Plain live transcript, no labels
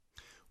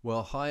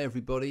Well, hi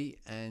everybody,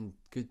 and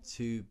good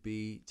to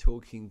be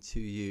talking to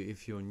you.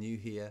 If you're new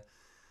here,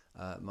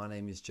 my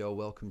name is Joel.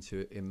 Welcome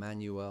to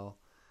Emmanuel.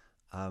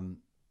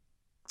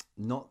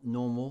 Not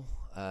normal,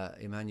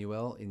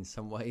 Emmanuel, in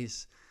some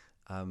ways,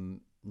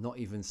 not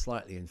even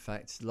slightly. In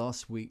fact,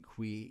 last week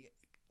we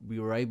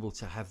were able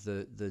to have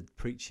the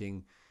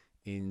preaching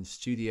in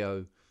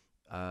studio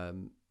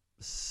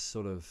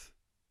sort of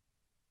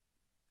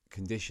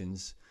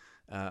conditions.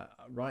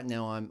 Right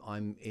now,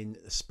 I'm in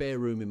a spare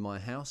room in my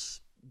house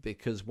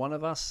because one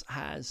of us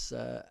has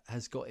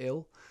got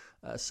ill,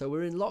 so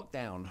we're in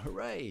lockdown.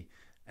 Hooray!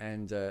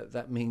 And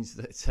that means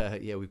that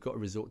we've got to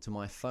resort to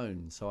my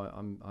phone. So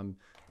I'm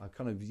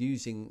kind of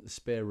using the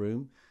spare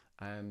room,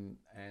 and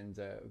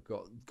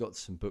got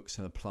some books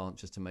and a plant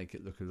just to make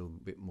it look a little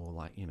bit more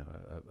like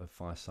a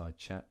fireside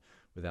chat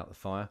without the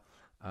fire.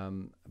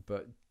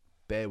 But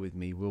bear with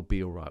me, we'll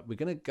be all right. We're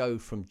going to go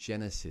from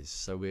Genesis,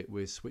 so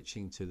we're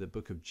switching to the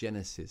book of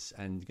Genesis,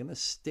 and going to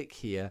stick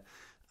here,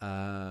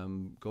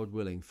 God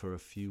willing, for a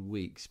few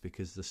weeks,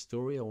 because the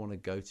story I want to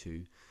go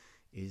to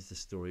is the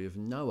story of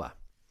Noah.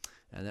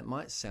 And that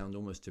might sound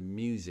almost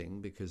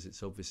amusing because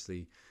it's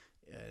obviously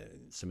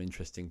some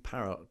interesting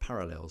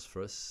parallels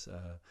for us.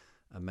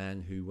 A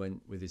man who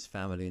went with his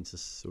family into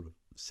sort of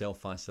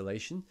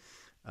self-isolation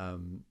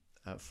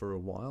for a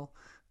while,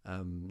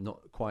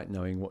 not quite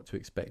knowing what to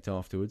expect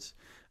afterwards.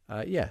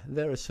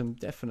 There are some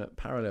definite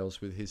parallels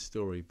with his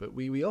story, but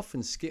we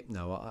often skip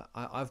Noah.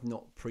 I've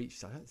not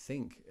preached, I don't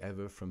think,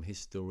 ever from his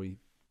story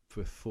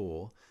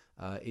before.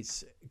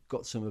 It's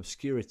got some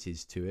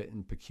obscurities to it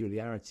and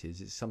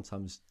peculiarities. It's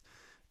sometimes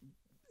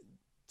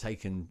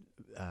taken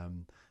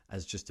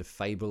as just a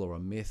fable or a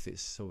myth.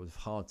 It's sort of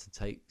hard to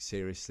take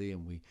seriously,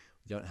 and we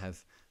don't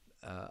have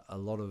a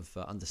lot of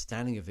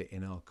understanding of it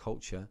in our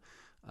culture.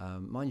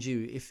 Mind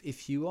you,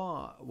 if you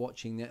are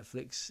watching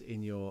Netflix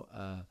in your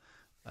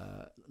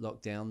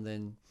lockdown,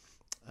 then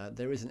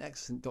there is an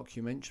excellent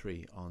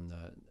documentary on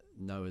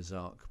Noah's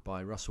Ark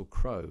by Russell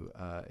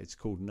Crowe. It's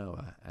called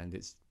Noah, and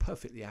it's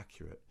perfectly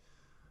accurate.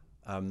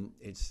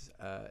 It's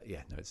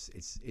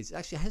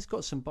actually has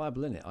got some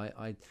Bible in it.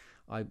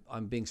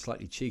 I'm being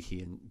slightly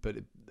cheeky, but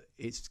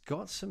it's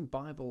got some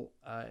Bible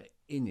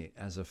in it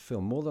as a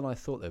film, more than I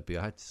thought there'd be.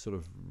 I had to sort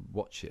of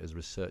watch it as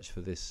research for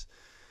this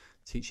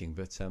teaching,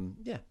 but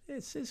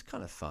it's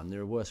kind of fun.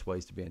 There are worse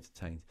ways to be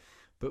entertained,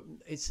 but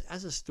it's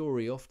as a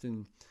story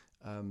often.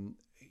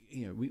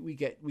 We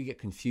get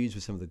confused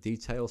with some of the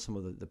details. Some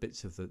of the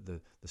bits of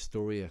the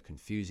story are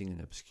confusing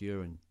and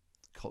obscure and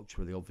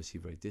culturally obviously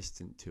very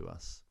distant to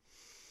us.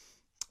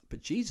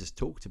 But Jesus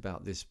talked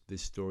about this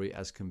story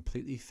as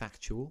completely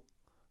factual.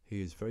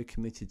 He is very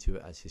committed to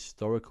it as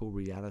historical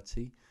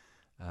reality,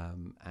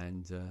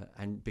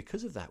 and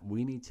because of that,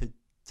 we need to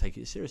take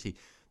it seriously.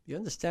 You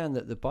understand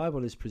that the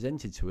Bible is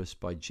presented to us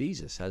by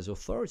Jesus as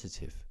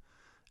authoritative,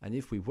 and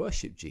if we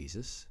worship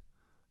Jesus,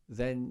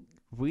 then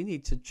we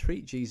need to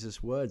treat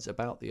Jesus' words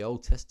about the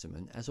Old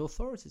Testament as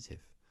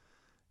authoritative.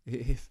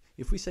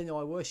 If we say, no,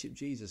 I worship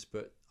Jesus,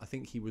 but I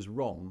think he was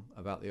wrong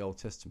about the Old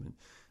Testament,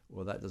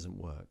 well, that doesn't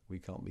work. We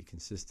can't be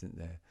consistent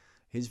there.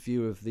 His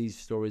view of these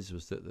stories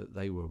was that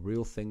they were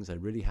real things. They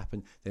really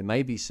happened. There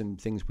may be some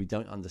things we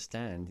don't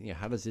understand.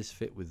 How does this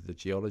fit with the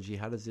geology?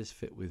 How does this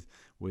fit with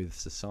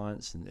the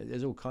science? And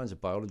there's all kinds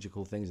of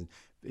biological things. And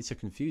it's a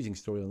confusing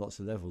story on lots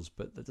of levels,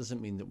 but that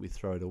doesn't mean that we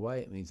throw it away.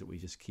 It means that we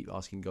just keep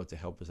asking God to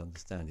help us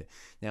understand it.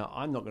 Now,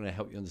 I'm not going to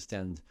help you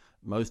understand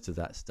most of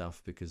that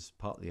stuff because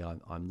partly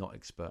I'm not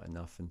expert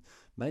enough. And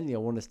mainly I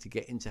want us to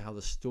get into how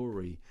the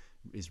story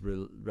is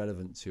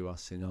relevant to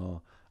us in our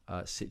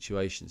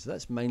situation. So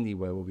that's mainly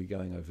where we'll be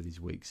going over these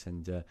weeks,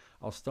 and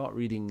I'll start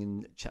reading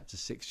in chapter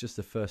 6, just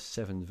the first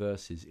 7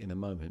 verses in a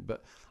moment,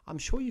 but I'm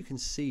sure you can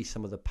see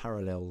some of the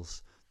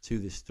parallels to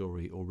this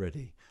story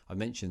already. I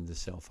mentioned the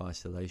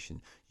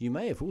self-isolation. You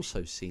may have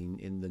also seen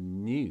in the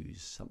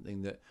news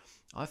something that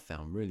I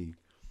found really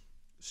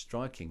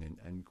striking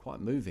and quite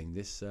moving,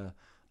 this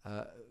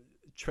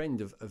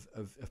trend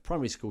of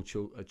primary school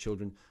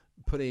children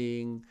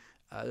putting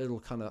little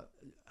kind of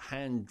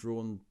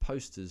hand-drawn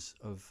posters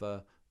of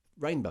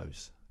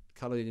rainbows,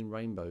 coloured in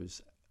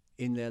rainbows,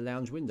 in their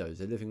lounge windows,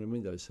 their living room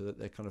windows, so that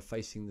they're kind of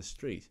facing the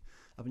street.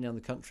 Up and down the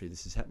country,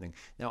 this is happening.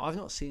 Now, I've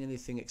not seen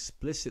anything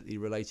explicitly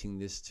relating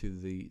this to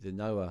the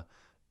Noah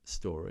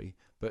story,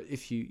 but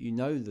if you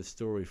know the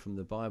story from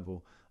the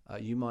Bible,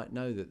 you might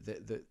know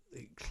that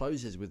it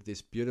closes with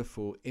this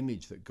beautiful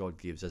image that God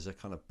gives as a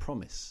kind of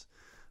promise.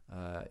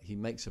 He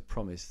makes a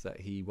promise that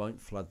he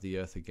won't flood the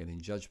earth again in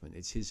judgment.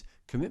 It's his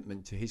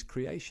commitment to his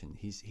creation.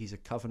 He's a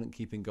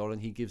covenant-keeping God,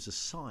 and he gives a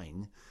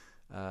sign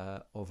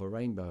of a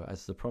rainbow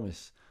as the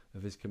promise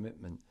of his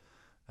commitment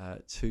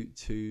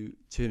to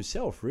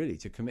himself, really,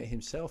 to commit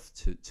himself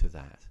to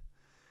that.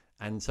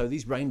 And so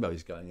these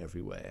rainbows going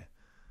everywhere,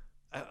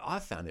 I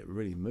found it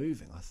really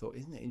moving. I thought,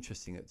 isn't it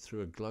interesting that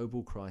through a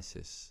global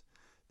crisis,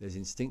 there's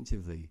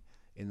instinctively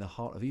in the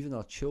heart of even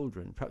our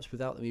children, perhaps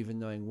without them even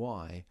knowing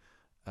why,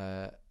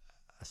 a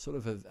sort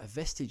of a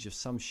vestige of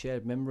some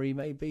shared memory,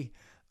 maybe,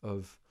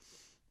 of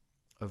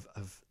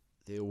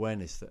the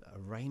awareness that a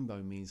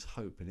rainbow means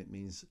hope, and it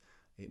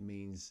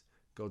means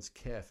God's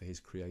care for his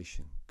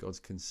creation, God's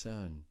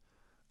concern.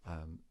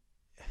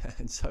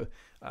 And so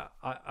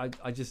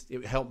I just,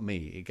 it helped me.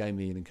 It gave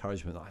me an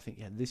encouragement. I think,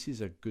 yeah, this is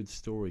a good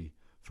story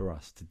for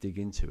us to dig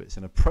into. It's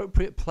an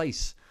appropriate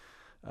place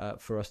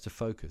for us to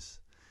focus.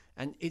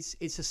 And it's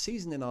a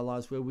season in our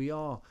lives where we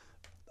are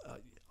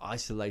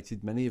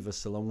isolated, many of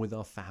us, along with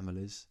our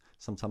families.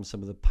 Sometimes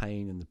some of the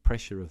pain and the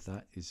pressure of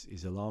that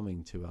is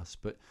alarming to us.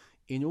 But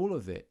in all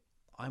of it,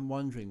 I'm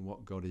wondering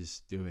what God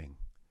is doing.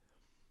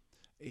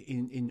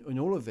 In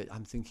all of it,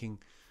 I'm thinking,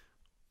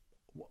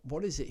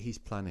 what is it he's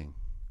planning?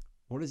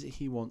 What is it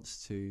he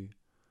wants to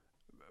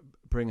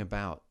bring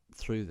about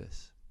through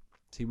this?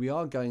 See, we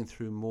are going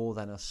through more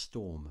than a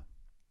storm,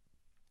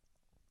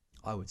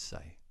 I would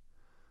say.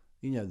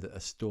 You know that a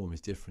storm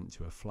is different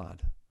to a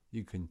flood.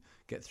 You can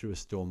get through a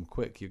storm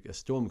quick. A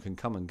storm can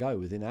come and go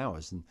within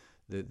hours, and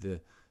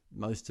the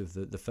most of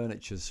the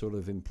furniture's sort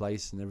of in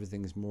place, and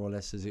everything's more or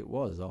less as it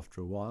was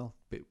after a while.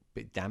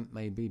 Bit damp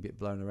maybe, a bit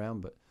blown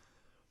around, but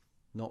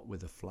not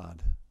with a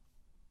flood.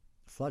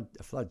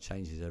 A flood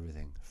changes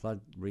everything. A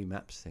flood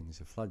remaps things.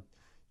 A flood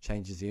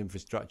changes the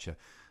infrastructure.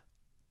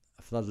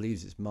 A flood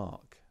leaves its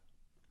mark.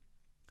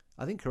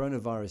 I think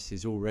coronavirus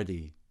is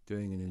already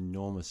doing an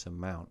enormous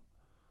amount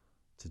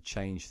to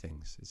change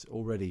things. It's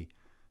already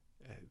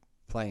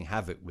playing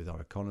havoc with our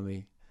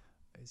economy.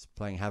 It's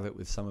playing havoc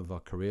with some of our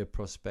career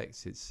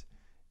prospects.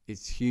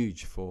 It's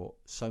huge for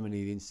so many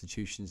of the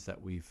institutions that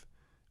we've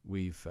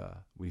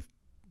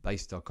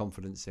based our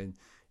confidence in.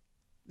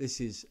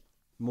 This is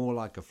more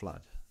like a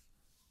flood,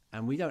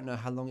 and we don't know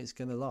how long it's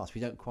going to last.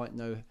 We don't quite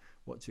know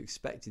what to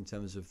expect in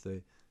terms of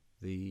the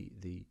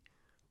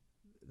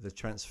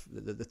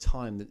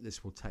time that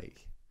this will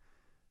take.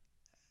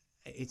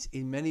 It's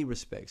in many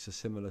respects a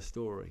similar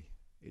story.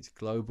 It's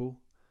global,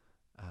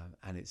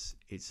 and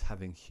it's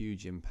having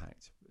huge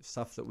impact.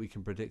 Stuff that we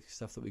can predict,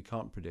 stuff that we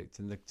can't predict.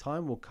 And the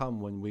time will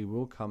come when we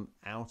will come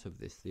out of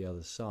this the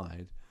other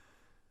side,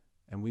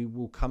 and we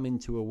will come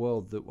into a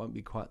world that won't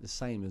be quite the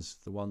same as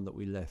the one that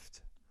we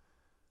left,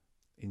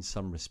 in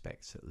some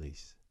respects at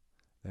least.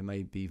 There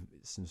may be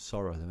some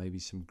sorrow, there may be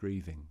some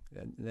grieving.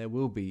 And there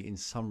will be, in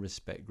some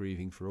respect,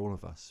 grieving for all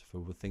of us,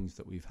 for the things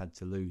that we've had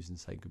to lose and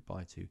say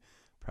goodbye to,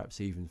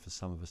 perhaps even for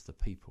some of us, the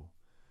people.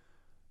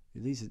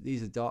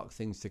 These are dark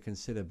things to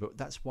consider, but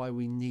that's why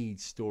we need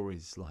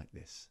stories like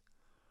this.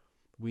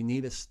 We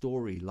need a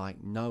story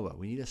like Noah.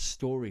 We need a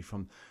story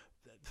from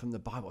the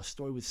Bible, a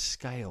story with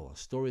scale, a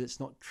story that's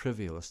not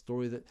trivial, a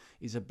story that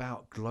is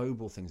about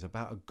global things,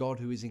 about a God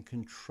who is in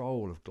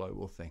control of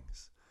global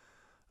things,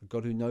 a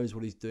God who knows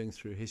what he's doing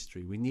through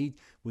history. We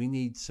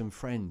need some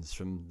friends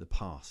from the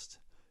past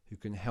who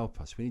can help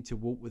us. We need to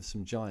walk with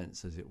some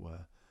giants, as it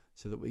were,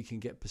 so that we can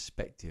get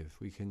perspective.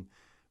 We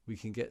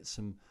can get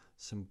some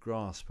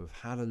grasp of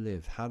how to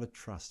live, how to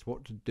trust,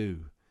 what to do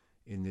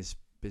in this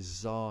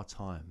bizarre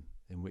time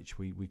in which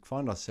we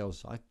find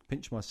ourselves. I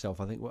pinch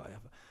myself. I think, well,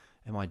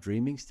 am I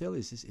dreaming still?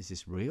 Is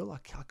this real? I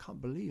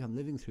can't believe I'm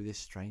living through this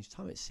strange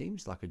time. It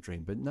seems like a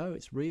dream, but no,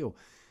 it's real.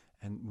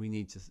 And we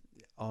need to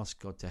ask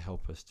God to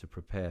help us to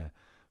prepare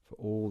for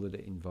all that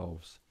it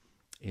involves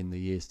in the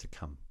years to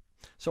come.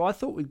 So I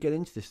thought we'd get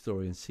into this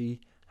story and see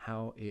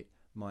how it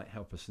might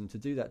help us. And to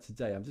do that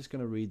today, I'm just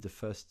going to read the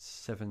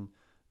first 7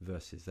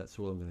 verses. That's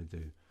all I'm going to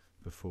do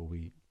before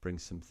we bring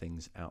some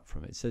things out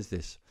from it. It says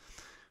this,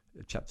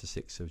 chapter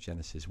 6 of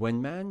Genesis.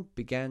 When man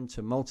began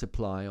to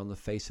multiply on the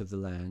face of the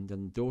land,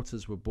 and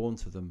daughters were born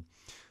to them,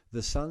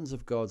 the sons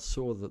of God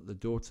saw that the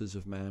daughters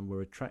of man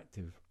were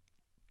attractive,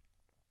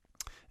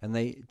 and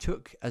they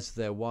took as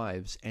their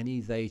wives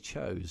any they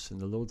chose. And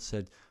the Lord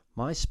said,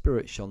 My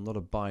spirit shall not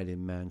abide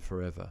in man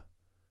forever,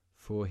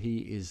 for he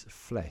is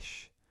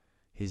flesh.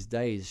 His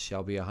days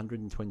shall be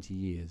 120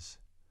 years.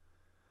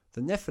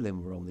 The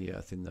Nephilim were on the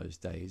earth in those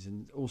days,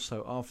 and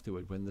also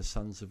afterward, when the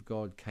sons of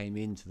God came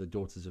in to the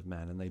daughters of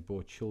man, and they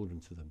bore children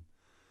to them.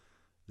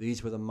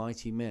 These were the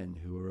mighty men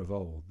who were of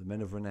old, the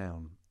men of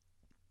renown.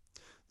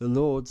 The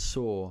Lord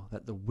saw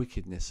that the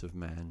wickedness of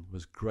man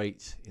was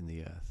great in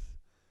the earth,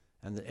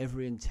 and that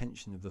every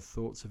intention of the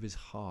thoughts of his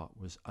heart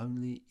was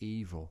only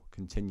evil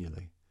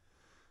continually.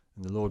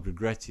 And the Lord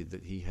regretted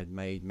that he had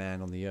made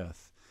man on the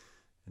earth,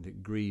 and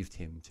it grieved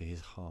him to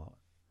his heart.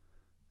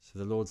 So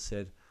the Lord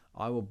said,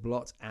 I will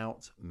blot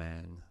out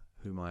man,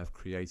 whom I have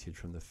created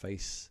from the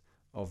face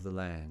of the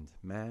land,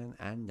 man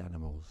and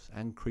animals,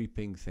 and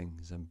creeping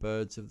things, and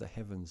birds of the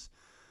heavens,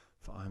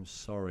 for I am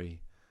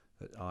sorry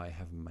that I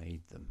have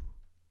made them.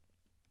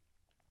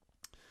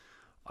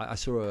 I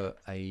saw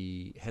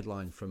a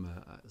headline from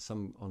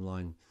some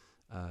online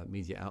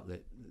media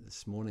outlet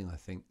this morning, I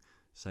think,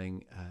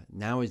 saying,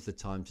 now is the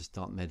time to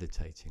start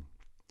meditating.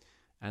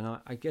 And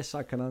I guess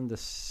I can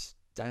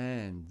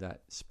understand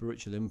that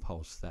spiritual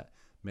impulse that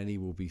many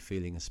will be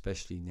feeling,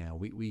 especially now.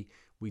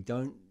 We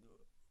don't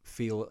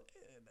feel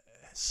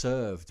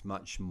served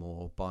much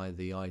more by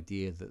the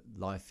idea that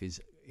life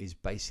is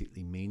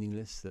basically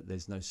meaningless, that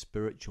there's no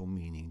spiritual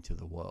meaning to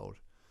the world.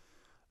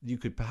 You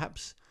could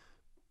perhaps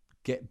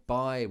get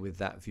by with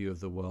that view of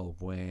the world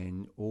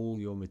when all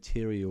your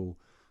material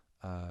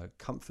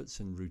comforts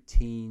and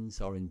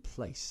routines are in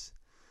place.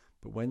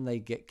 But when they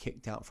get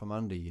kicked out from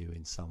under you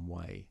in some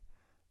way,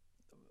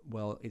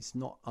 well, it's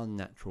not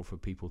unnatural for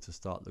people to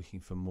start looking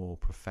for more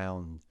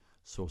profound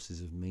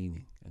sources of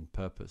meaning and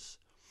purpose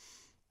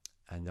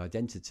and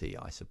identity,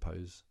 I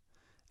suppose.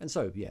 And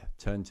so,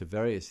 turn to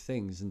various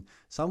things. And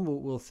some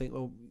will think,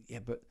 well,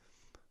 but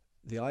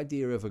the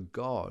idea of a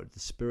God, the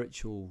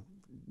spiritual,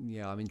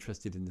 I'm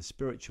interested in the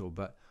spiritual,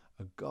 but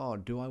a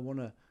God, do I want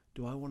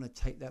to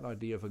take that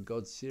idea of a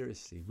God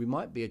seriously? We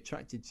might be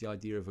attracted to the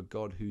idea of a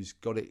God who's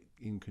got it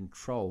in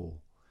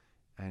control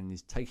and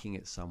is taking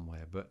it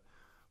somewhere, but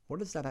what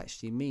does that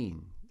actually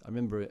mean? I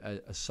remember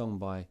a song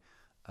by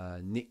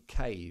Nick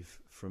Cave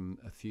from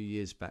a few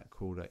years back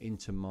called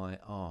Into My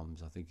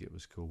Arms, I think it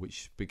was called,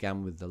 which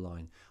began with the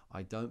line,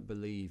 I don't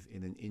believe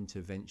in an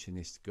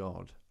interventionist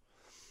God.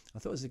 I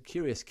thought it was a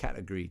curious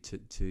category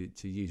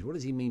to use. What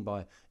does he mean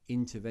by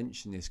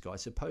interventionist God? I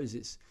suppose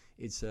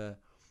it's a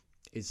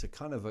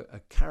kind of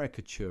a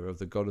caricature of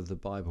the God of the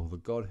Bible, the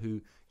God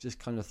who just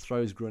kind of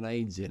throws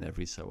grenades in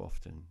every so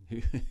often,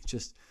 who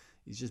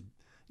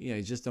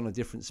he's just on a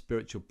different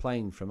spiritual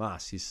plane from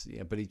us.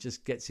 But he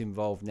just gets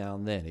involved now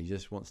and then. He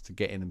just wants to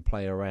get in and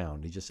play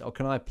around. He just,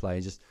 can I play?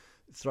 He just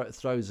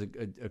throws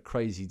a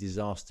crazy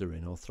disaster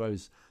in, or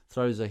throws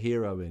a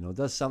hero in, or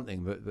does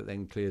something, but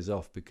then clears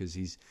off because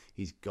he's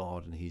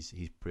God and he's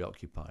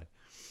preoccupied.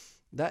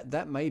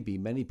 That may be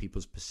many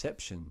people's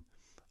perception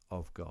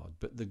of God,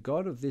 but the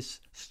God of this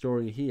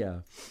story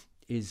here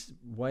is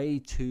way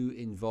too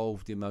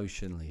involved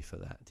emotionally for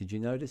that. Did you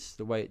notice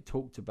the way it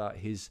talked about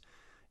his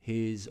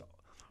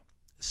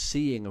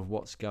seeing of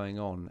what's going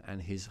on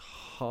and his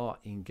heart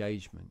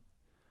engagement?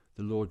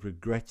 The Lord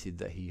regretted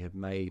that he had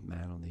made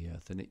man on the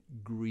earth, and it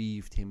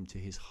grieved him to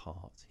his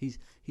heart.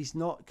 He's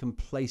not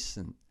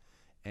complacent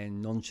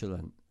and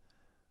nonchalant.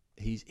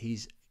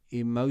 He's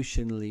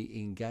emotionally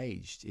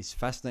engaged. It's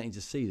fascinating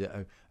to see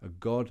that a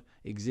God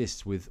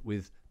exists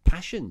with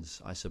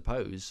passions, I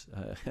suppose.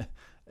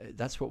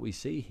 That's what we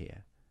see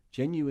here.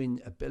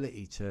 Genuine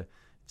ability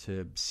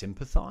to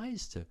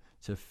sympathize,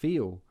 to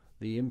feel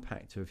the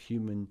impact of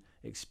human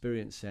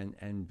experience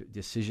and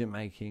decision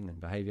making and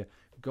behavior.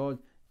 God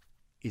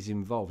is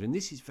involved, and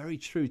this is very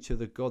true to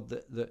the God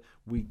that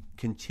we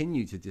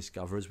continue to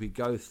discover as we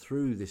go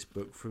through this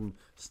book from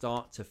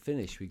start to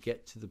finish. We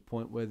get to the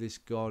point where this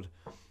God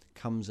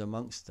comes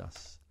amongst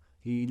us.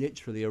 He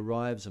literally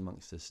arrives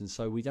amongst us. And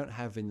so we don't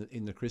have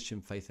in the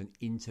Christian faith an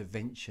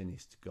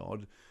interventionist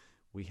God.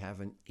 We have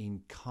an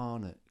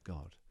incarnate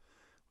God.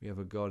 We have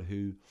a God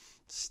who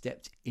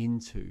stepped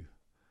into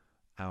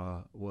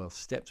our world,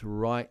 stepped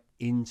right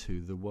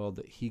into the world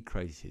that he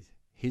created,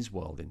 his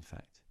world, in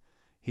fact,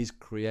 his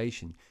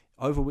creation,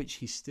 over which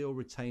he still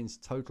retains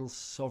total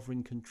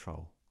sovereign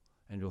control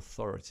and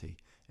authority.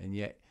 And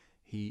yet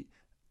he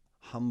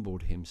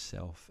humbled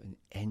himself and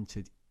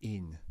entered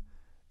in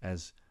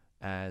as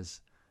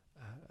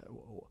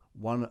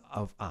one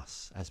of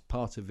us, as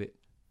part of it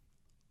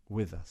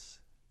with us.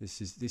 This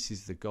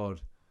is the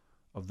God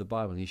of the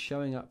Bible. He's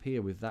showing up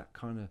here with that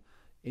kind of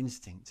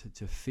instinct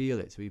to feel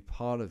it, to be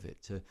part of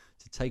it, to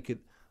take it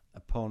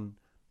upon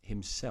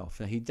himself.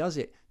 Now he does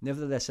it,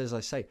 nevertheless, as I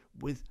say,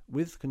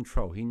 with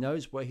control. He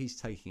knows where he's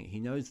taking it. He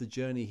knows the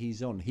journey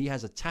he's on. He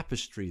has a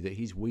tapestry that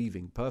he's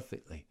weaving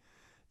perfectly.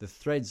 The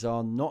threads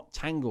are not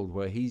tangled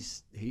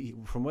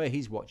from where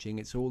he's watching.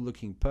 It's all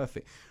looking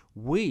perfect.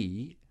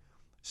 We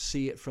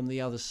see it from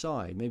the other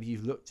side. Maybe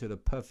you've looked at a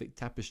perfect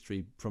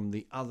tapestry from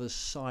the other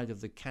side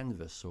of the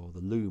canvas or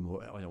the loom,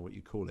 or I don't know what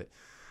you call it,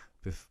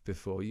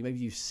 before. Maybe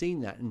you've seen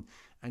that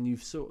and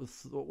you've sort of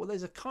thought, well,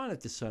 there's a kind of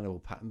discernible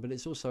pattern, but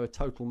it's also a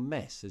total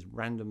mess. There's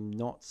random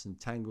knots and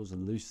tangles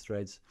and loose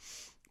threads,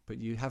 but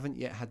you haven't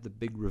yet had the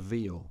big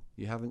reveal.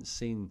 You haven't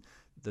seen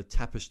the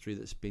tapestry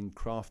that's been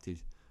crafted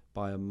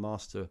by a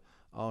master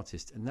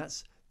artist. And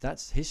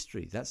that's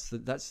history.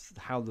 That's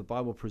how the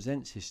Bible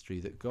presents history,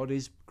 that God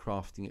is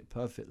crafting it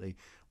perfectly.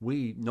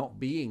 We, not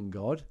being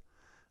God,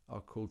 are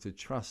called to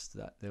trust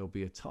that there will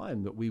be a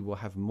time that we will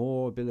have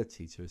more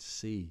ability to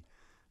see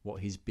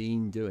what he's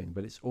been doing.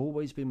 But it's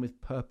always been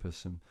with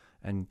purpose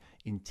and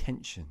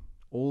intention.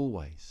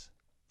 Always.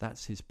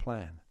 That's his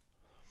plan.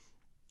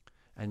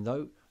 And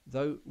though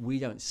we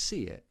don't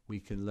see it, we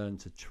can learn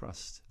to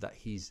trust that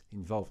he's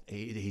involved.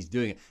 He's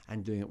doing it,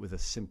 and doing it with a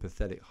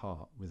sympathetic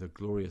heart, with a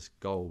glorious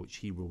goal which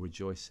he will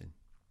rejoice in.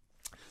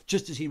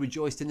 Just as he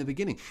rejoiced in the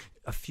beginning.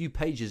 A few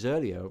pages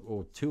earlier,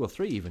 or 2 or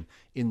 3 even,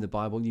 in the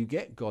Bible, you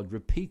get God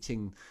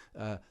repeating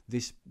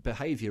this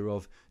behavior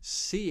of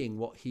seeing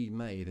what he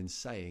made and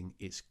saying,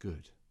 it's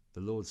good.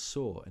 The Lord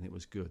saw and it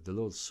was good. The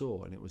Lord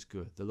saw and it was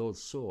good. The Lord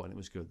saw and it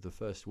was good. The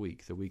first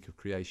week, the week of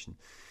creation.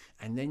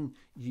 And then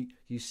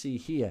you see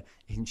here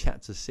in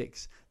chapter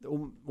 6,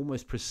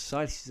 almost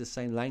precisely the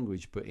same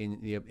language, but in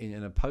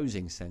an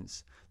opposing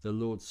sense. The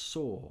Lord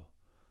saw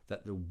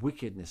that the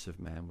wickedness of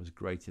man was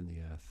great in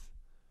the earth,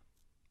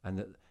 and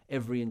that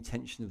every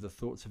intention of the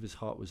thoughts of his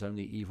heart was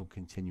only evil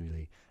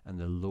continually. And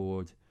the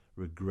Lord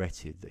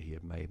regretted that he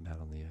had made man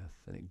on the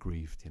earth, and it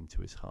grieved him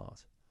to his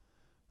heart.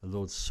 The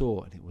Lord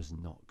saw, and it was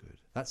not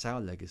good. That's our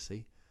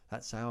legacy.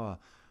 That's our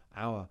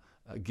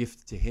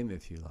gift to him,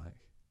 if you like.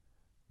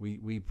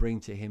 We bring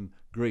to him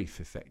grief,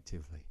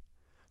 effectively.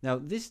 Now,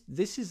 this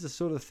is the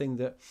sort of thing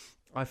that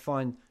I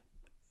find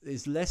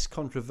is less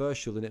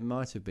controversial than it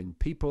might have been.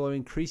 People are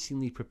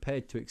increasingly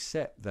prepared to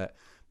accept that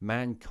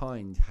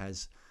mankind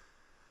has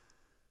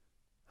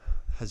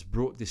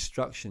brought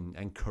destruction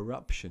and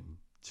corruption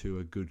to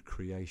a good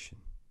creation.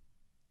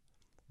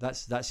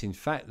 That's in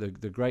fact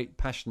the great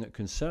passionate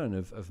concern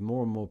of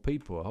more and more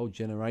people, a whole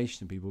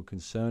generation of people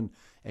concerned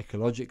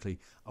ecologically,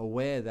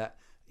 aware that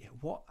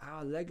what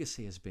our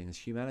legacy has been as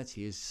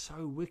humanity is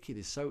so wicked,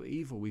 is so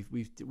evil.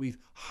 We've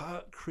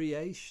hurt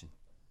creation.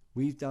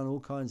 We've done all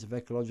kinds of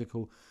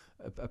ecological,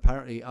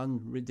 apparently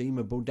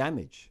unredeemable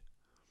damage.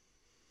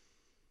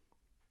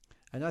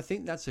 And I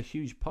think that's a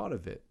huge part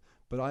of it.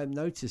 But I'm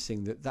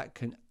noticing that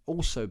can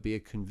also be a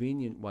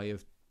convenient way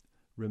of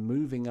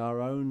removing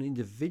our own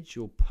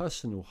individual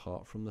personal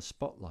heart from the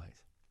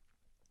spotlight.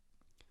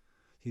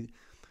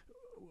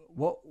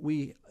 What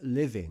we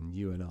live in,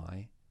 you and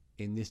I,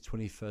 in this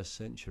 21st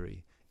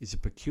century, is a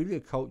peculiar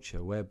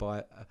culture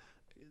whereby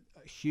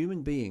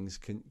human beings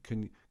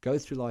can go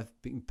through life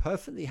being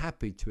perfectly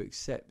happy to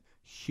accept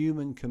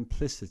human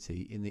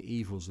complicity in the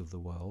evils of the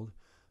world,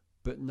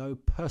 but no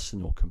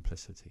personal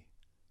complicity.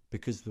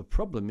 Because the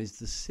problem is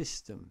the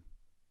system.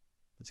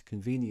 It's a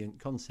convenient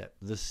concept,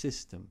 the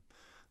system.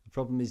 The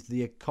problem is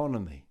the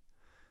economy.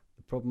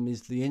 The problem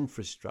is the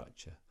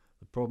infrastructure.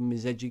 The problem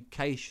is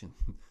education.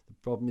 The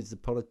problem is the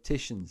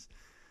politicians.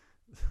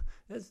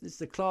 It's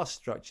the class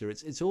structure.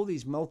 It's all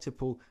these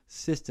multiple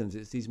systems.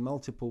 It's these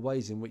multiple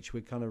ways in which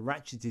we're kind of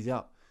ratcheted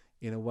up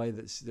in a way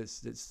that's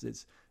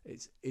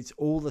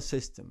all the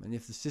system. And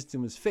if the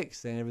system was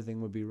fixed, then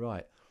everything would be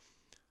right.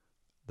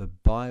 The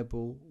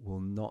Bible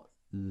will not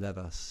let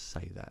us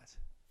say that.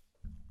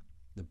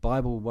 The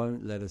Bible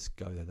won't let us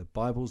go there. The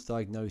Bible's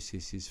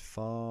diagnosis is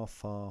far,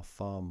 far,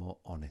 far more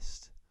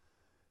honest.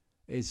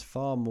 It's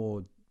far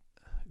more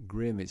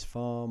grim. It's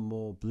far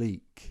more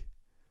bleak.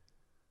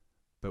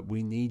 But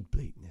we need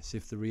bleakness.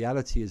 If the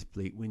reality is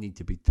bleak, we need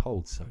to be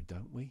told so,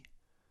 don't we?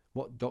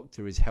 What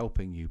doctor is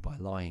helping you by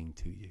lying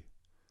to you?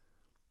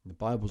 The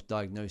Bible's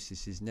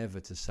diagnosis is never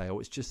to say, oh,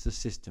 it's just the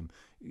system.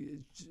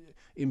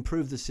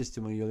 Improve the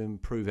system and you'll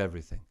improve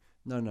everything.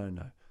 No.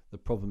 The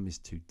problem is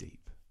too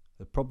deep.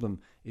 The problem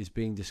is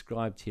being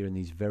described here in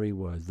these very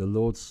words. The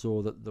Lord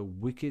saw that the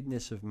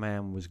wickedness of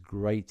man was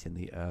great in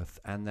the earth,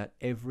 and that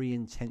every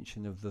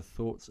intention of the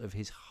thoughts of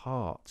his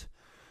heart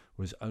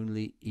was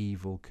only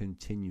evil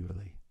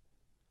continually.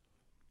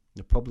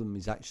 The problem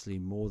is actually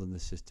more than the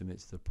system,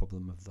 it's the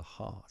problem of the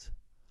heart.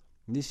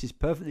 And this is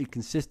perfectly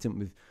consistent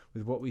with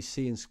what we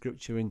see in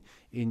Scripture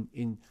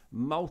in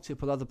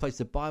multiple other places.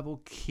 The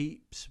Bible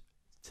keeps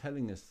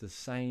telling us the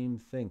same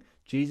thing.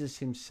 Jesus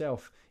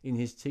himself in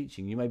his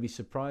teaching, you may be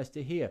surprised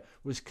to hear,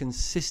 was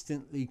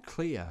consistently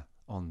clear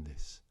on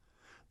this.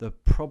 The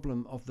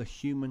problem of the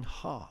human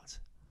heart.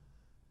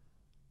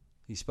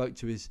 He spoke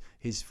to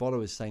his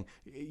followers saying,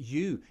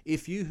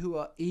 if you who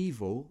are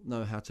evil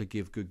know how to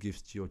give good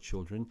gifts to your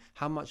children,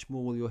 how much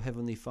more will your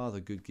heavenly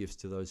Father give gifts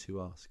to those who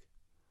ask?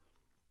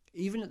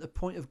 Even at the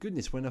point of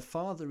goodness, when a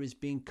father is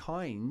being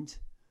kind,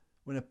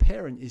 when a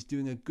parent is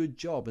doing a good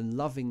job and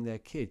loving their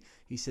kid,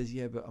 he says,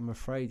 yeah, but I'm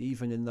afraid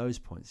even in those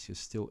points, you're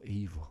still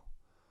evil.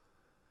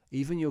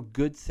 Even your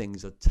good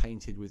things are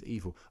tainted with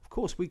evil. Of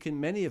course,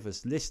 many of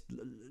us list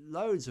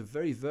loads of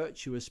very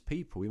virtuous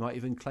people. We might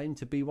even claim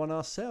to be one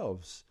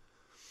ourselves.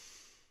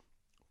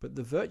 But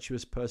the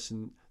virtuous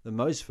person, the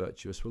most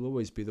virtuous, will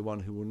always be the one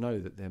who will know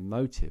that their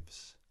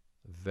motives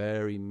are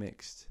very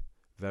mixed,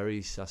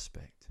 very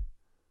suspect.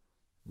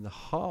 And the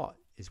heart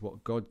is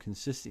what God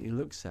consistently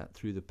looks at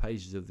through the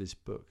pages of this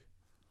book.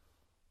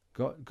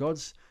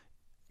 God's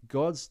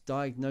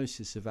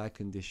diagnosis of our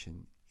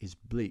condition is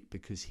bleak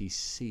because he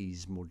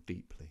sees more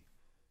deeply.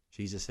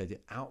 Jesus said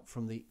it, out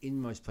from the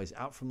inmost place,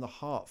 out from the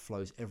heart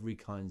flows every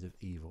kind of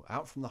evil.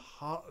 Out from the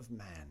heart of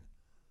man.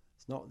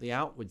 It's not the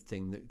outward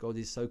thing that God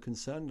is so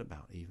concerned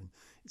about even.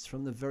 It's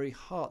from the very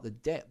heart, the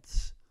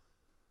depths,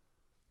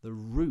 the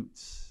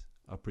roots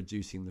are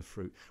producing the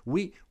fruit.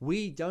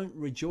 We don't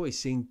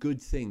rejoice in good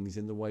things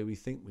in the way we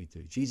think we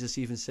do. Jesus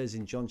even says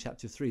in John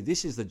chapter 3,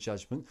 this is the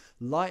judgment.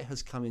 Light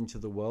has come into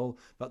the world,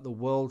 but the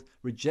world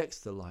rejects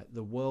the light.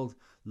 The world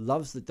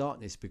loves the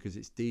darkness because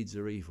its deeds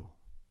are evil.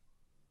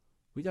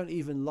 We don't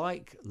even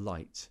like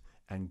light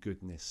and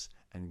goodness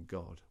and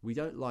God. We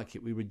don't like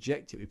it. We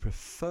reject it. We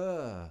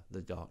prefer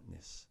the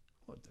darkness.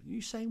 What, are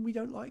you saying we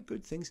don't like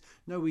good things?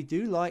 No, we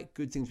do like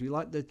good things.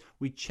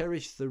 We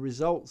cherish the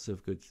results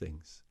of good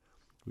things.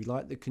 We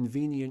like the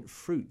convenient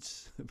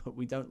fruits, but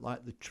we don't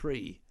like the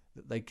tree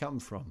that they come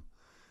from.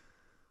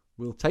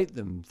 We'll take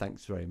them,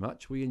 thanks very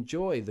much. We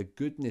enjoy the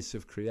goodness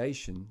of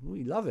creation.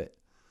 We love it.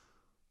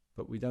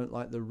 But we don't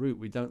like the root.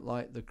 We don't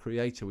like the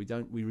creator.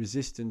 We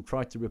resist and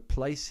try to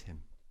replace him.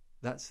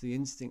 That's the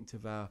instinct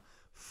of our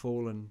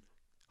fallen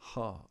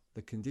heart.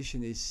 The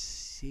condition is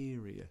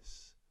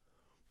serious.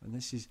 And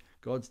this is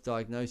God's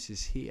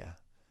diagnosis here.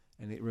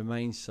 And it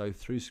remains so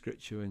through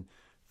Scripture and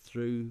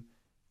through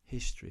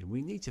history. And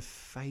we need to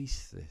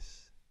face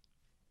this.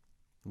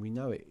 We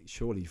know it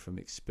surely from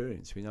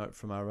experience. We know it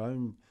from our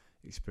own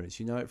experience.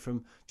 You know it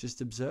from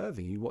just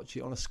observing. You watch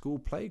it on a school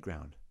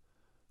playground,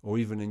 or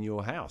even in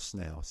your house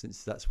now,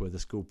 since that's where the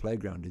school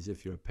playground is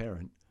if you're a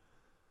parent.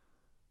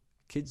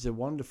 Kids are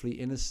wonderfully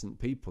innocent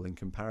people in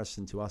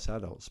comparison to us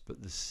adults,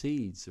 but the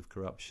seeds of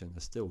corruption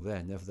are still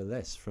there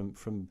nevertheless from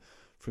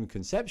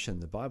conception,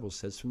 the Bible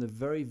says, from the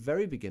very,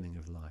 very beginning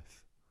of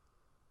life.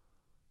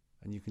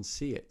 And you can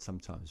see it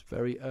sometimes,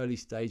 very early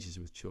stages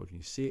with children.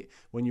 You see it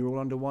when you're all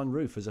under one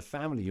roof as a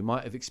family. You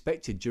might have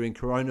expected during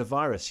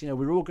coronavirus,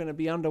 we're all going to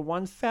be under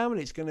one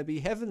family. It's going to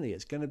be heavenly.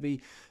 It's going to be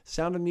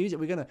Sound of Music.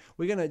 We're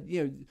going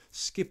to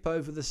skip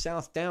over the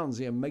South Downs,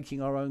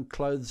 making our own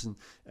clothes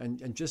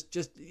and just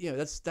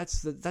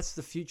that's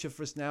the future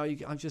for us now.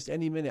 I'm just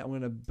any minute I'm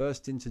going to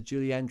burst into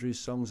Julie Andrews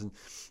songs, and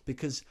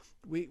because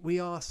we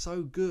are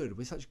so good.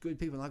 We're such good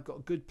people, and I've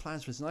got good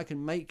plans for us, and I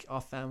can make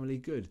our family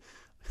good.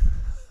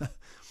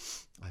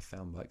 I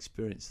found by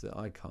experience that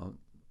I can't.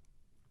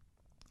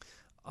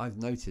 I've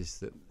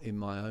noticed that in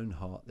my own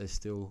heart there's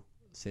still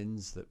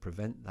sins that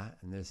prevent that,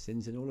 and there's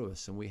sins in all of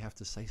us, and we have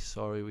to say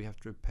sorry, we have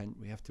to repent,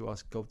 we have to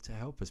ask God to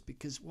help us.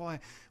 Because why?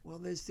 Well,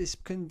 there's this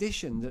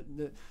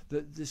condition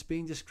that's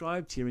being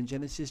described here in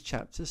Genesis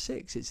chapter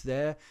 6. It's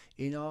there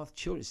in our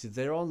children. It's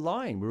there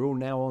online. We're all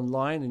now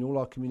online in all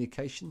our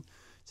communication.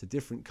 It's a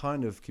different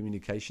kind of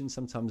communication.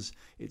 Sometimes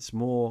it's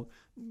a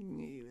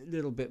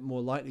little bit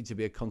more likely to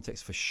be a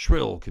context for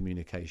shrill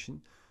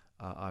communication.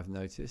 I've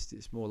noticed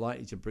it's more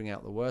likely to bring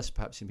out the worst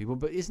perhaps in people.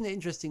 But isn't it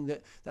interesting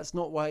that that's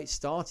not why it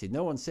started?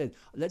 No one said,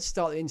 let's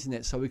start the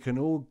internet so we can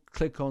all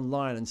click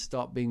online and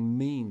start being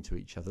mean to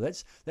each other.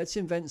 Let's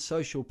invent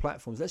social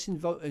platforms. Let's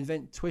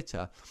invent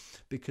Twitter,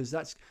 because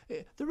that's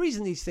the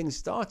reason these things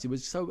started,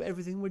 was so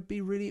everything would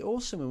be really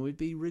awesome and would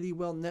be really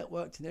well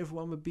networked, and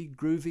everyone would be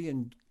groovy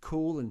and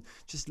cool and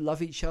just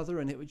love each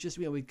other, and it would just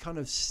we'd kind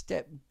of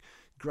step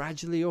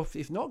gradually off,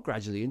 if not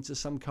gradually, into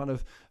some kind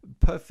of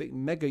perfect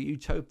mega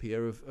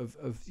utopia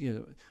of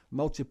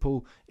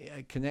multiple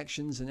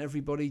connections, and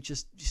everybody the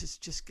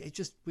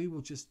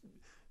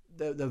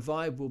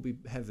vibe will be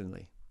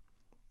heavenly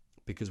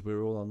because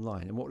we're all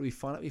online. And what do we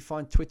find out? We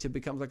find Twitter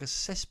becomes like a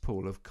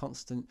cesspool of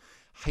constant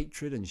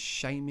hatred and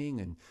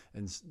shaming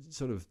and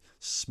sort of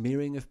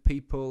smearing of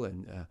people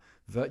and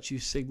virtue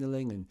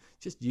signaling, and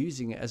just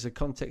using it as a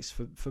context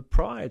for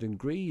pride and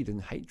greed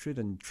and hatred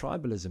and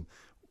tribalism,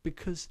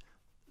 because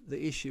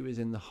the issue is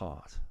in the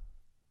heart.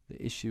 The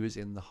issue is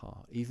in the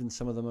heart. Even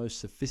some of the most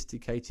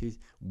sophisticated,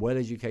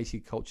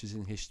 well-educated cultures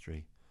in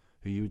history,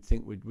 who you would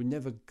think would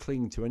never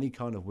cling to any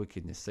kind of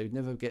wickedness, they would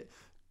never get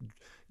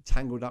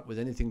tangled up with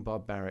anything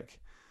barbaric.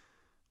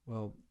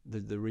 Well,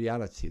 the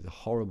reality, the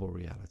horrible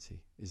reality,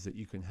 is that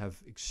you can have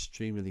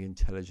extremely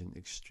intelligent,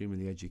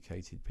 extremely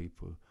educated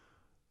people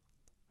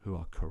who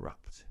are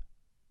corrupt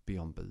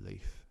beyond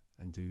belief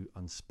and do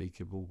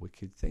unspeakable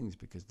wicked things,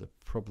 because the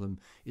problem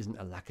isn't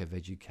a lack of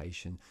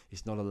education.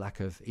 It's not a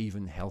lack of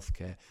even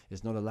healthcare.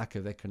 It's not a lack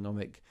of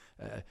economic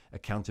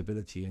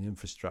accountability and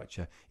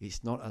infrastructure.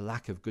 It's not a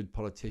lack of good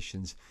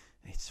politicians.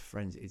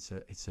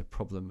 It's a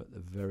problem at the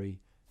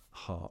very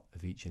heart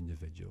of each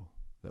individual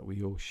that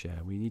we all share.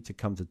 We need to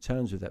come to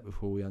terms with that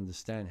before we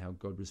understand how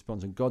God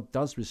responds. And God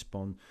does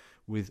respond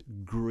with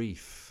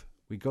grief.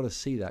 We've got to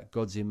see that,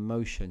 God's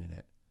emotion in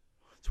it.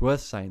 It's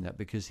worth saying that,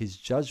 because his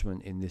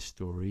judgment in this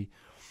story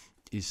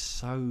is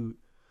so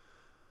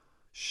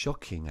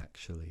shocking,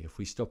 actually. If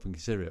we stop and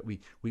consider it,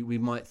 we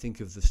might think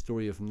of the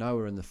story of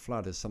Noah and the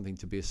flood as something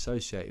to be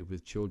associated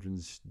with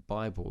children's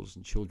Bibles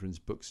and children's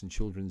books and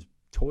children's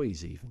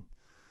toys even.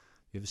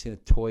 You ever seen a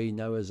toy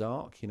Noah's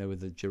Ark,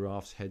 with the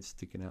giraffe's head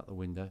sticking out the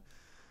window?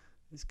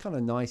 It's kind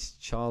of nice,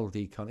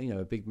 childy, kind of,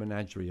 a big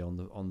menagerie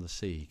on the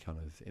sea kind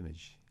of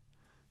image.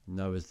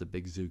 Noah's the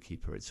big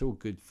zookeeper. It's all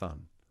good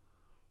fun.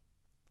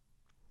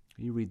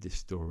 You read this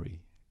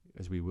story,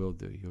 as we will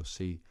do, you'll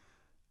see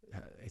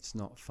it's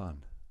not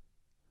fun.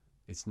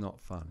 It's not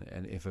fun.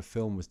 And if a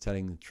film was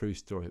telling the true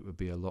story, it would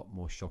be a lot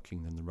more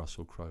shocking than the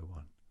Russell Crowe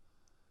one.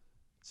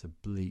 It's a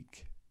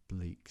bleak,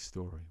 bleak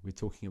story. We're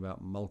talking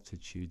about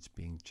multitudes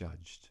being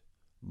judged.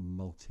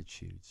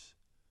 Multitudes.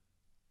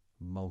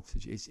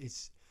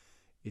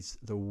 It's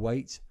the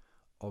weight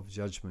of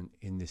judgment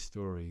in this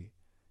story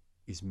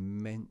is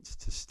meant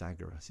to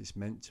stagger us. It's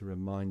meant to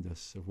remind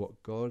us of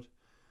what God,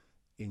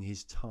 in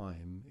his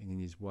time and in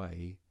his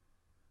way,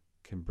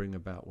 can bring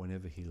about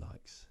whenever he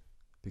likes,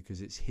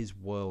 because it's his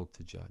world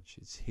to judge.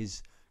 It's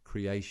his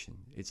creation.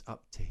 It's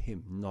up to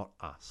him, not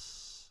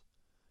us.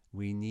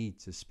 We need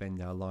to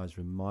spend our lives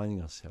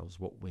reminding ourselves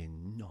what we're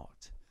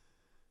not.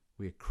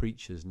 We're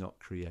creatures, not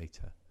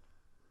creator.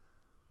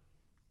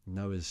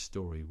 Noah's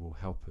story will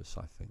help us,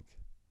 I think.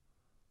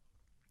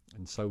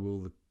 And so will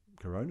the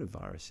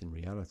coronavirus in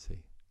reality.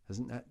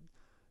 Hasn't that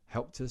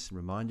helped us and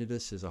reminded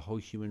us as a whole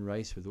human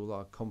race, with all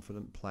our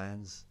confident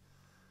plans,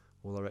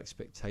 all our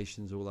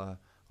expectations, all our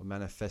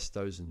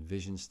manifestos and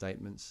vision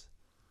statements?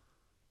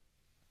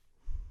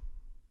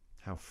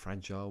 how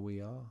fragile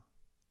we are.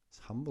 It's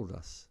humbled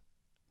us.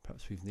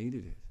 Perhaps we've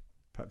needed it.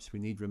 Perhaps we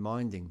need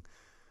reminding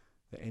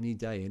that any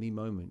day, any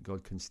moment,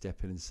 God can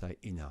step in and say,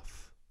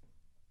 enough,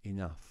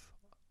 enough.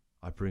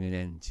 I bring an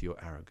end to your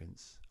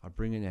arrogance. I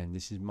bring an end.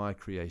 This is my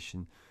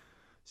creation.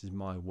 This is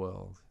my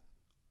world.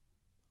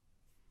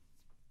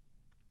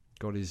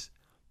 God is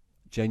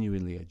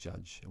genuinely a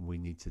judge, and we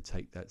need to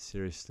take that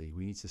seriously.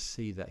 We need to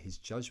see that his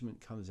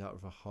judgment comes out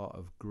of a heart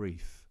of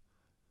grief.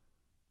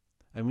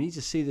 And we need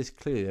to see this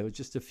clearly. There were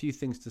just a few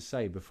things to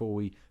say before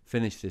we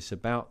finish this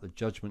about the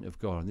judgment of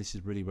God. And this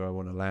is really where I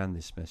want to land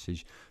this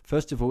message.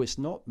 First of all, it's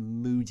not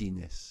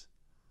moodiness.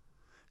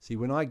 See,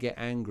 when I get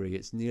angry,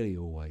 it's nearly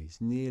always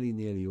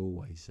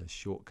a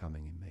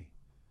shortcoming in me.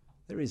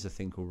 There is a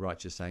thing called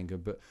righteous anger,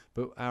 but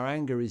our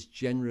anger is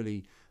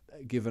generally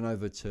given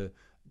over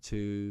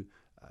to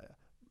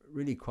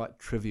really quite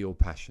trivial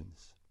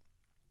passions.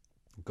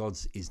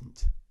 God's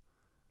isn't.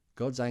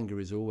 God's anger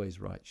is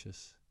always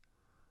righteous.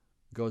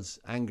 God's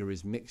anger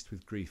is mixed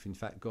with grief. In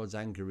fact, God's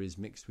anger is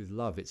mixed with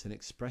love. It's an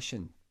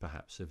expression,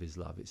 perhaps, of his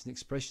love. It's an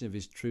expression of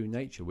his true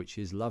nature, which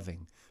is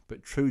loving,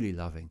 but truly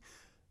loving.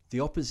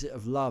 The opposite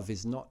of love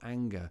is not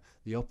anger.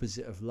 The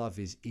opposite of love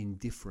is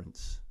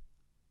indifference.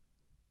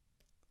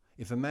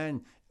 If a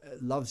man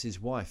loves his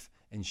wife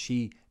and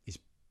she is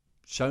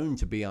shown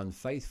to be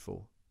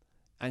unfaithful,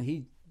 and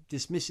he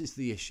dismisses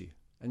the issue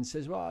and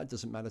says, well, it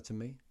doesn't matter to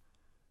me,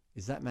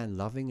 is that man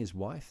loving his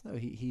wife? No,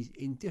 he's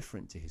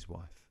indifferent to his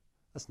wife.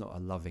 That's not a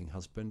loving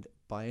husband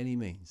by any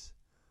means.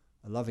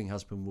 A loving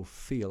husband will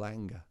feel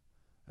anger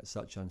at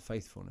such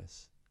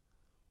unfaithfulness.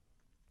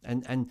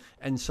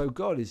 And so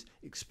God is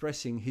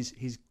expressing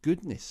his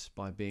goodness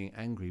by being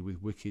angry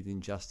with wicked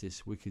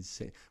injustice, wicked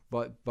sin,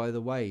 by the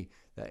way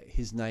that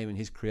his name and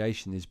his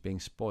creation is being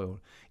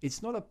spoiled.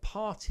 It's not a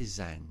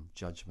partisan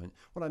judgment.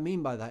 What I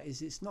mean by that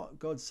is it's not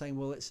God saying,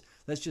 well,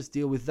 let's just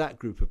deal with that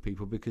group of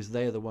people because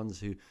they are the ones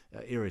who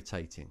are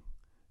irritating,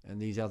 and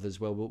these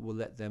others, well, we'll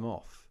let them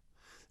off.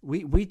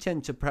 We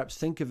tend to perhaps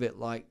think of it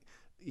like,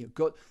 you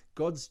know,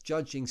 God's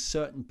judging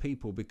certain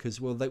people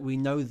because, well, we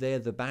know they're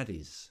the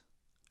baddies,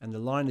 and the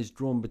line is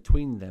drawn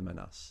between them and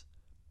us.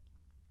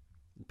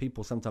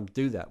 People sometimes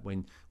do that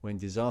when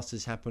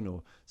disasters happen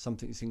or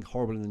something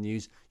horrible in the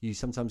news. You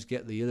sometimes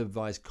get the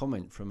ill-advised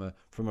comment from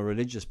a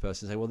religious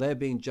person say, well, they're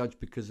being judged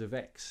because of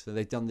X, so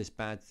they've done this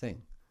bad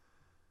thing.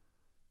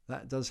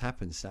 That does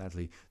happen,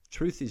 sadly.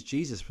 Truth is,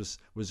 Jesus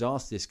was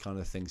asked this kind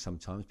of thing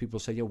sometimes. People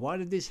say, yeah, why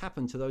did this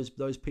happen to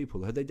those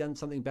people? Had they done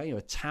something bad? You know,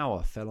 a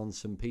tower fell on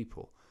some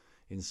people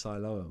in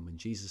Siloam, and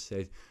Jesus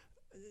said,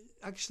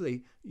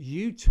 actually,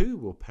 you too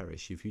will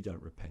perish if you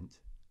don't repent.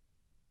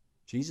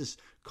 Jesus'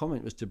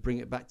 comment was to bring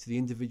it back to the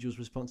individual's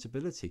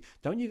responsibility.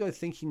 Don't you go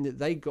thinking that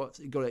they got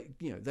it,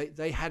 you know,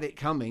 they had it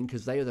coming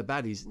because they are the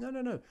baddies.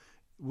 No.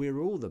 We're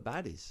all the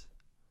baddies.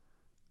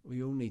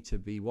 We all need to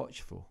be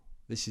watchful.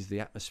 This is the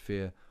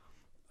atmosphere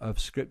of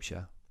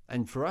Scripture.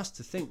 And for us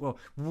to think, well,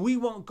 we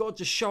want God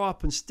to show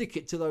up and stick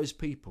it to those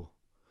people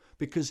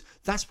because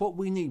that's what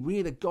we need. We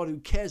need a God who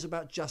cares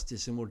about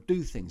justice and will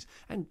do things.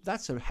 And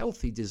that's a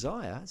healthy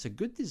desire. It's a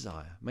good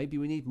desire. Maybe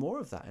we need more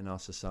of that in our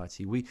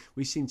society.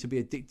 We seem to be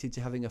addicted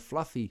to having a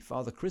fluffy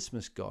Father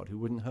Christmas God who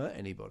wouldn't hurt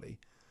anybody.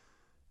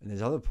 And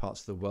there's other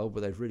parts of the world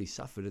where they've really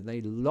suffered and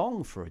they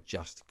long for a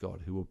just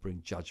God who will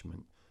bring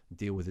judgment and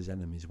deal with his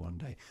enemies one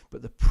day.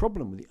 But the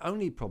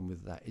only problem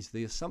with that is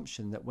the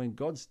assumption that when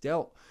God's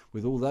dealt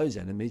with all those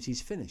enemies,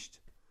 he's finished.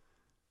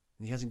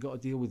 And he hasn't got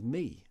to deal with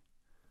me.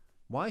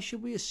 Why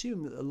should we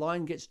assume that the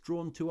line gets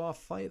drawn to our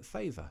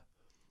favour?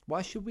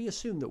 Why should we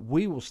assume that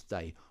we will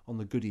stay on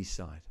the goody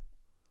side?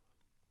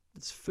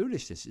 It's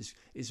foolishness.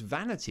 It's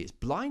vanity. It's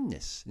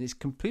blindness, and it's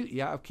completely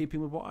out of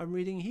keeping with what I'm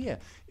reading here.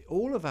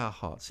 All of our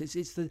hearts.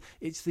 It's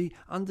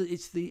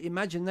the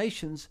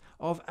imaginations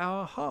of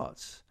our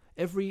hearts.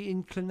 Every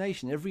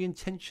inclination, every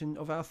intention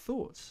of our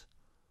thoughts.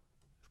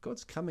 If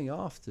God's coming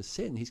after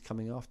sin, he's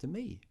coming after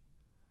me.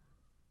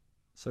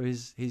 So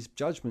his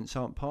judgments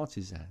aren't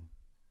partisan.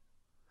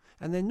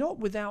 And they're not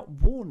without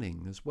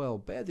warning as well.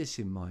 Bear this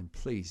in mind,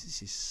 please.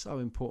 This is so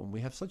important. We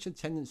have such a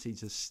tendency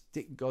to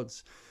stick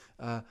God's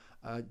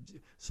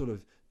sort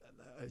of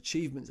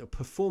achievements or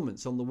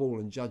performance on the wall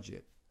and judge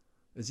it,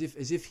 as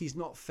if he's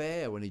not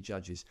fair when he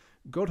judges.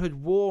 God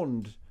had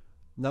warned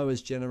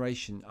Noah's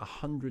generation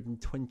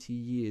 120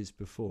 years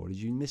before. Did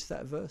you miss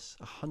that verse?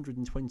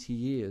 120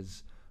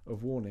 years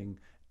of warning,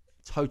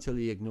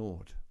 totally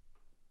ignored.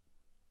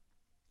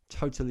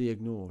 Totally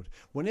ignored.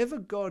 Whenever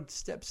God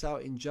steps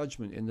out in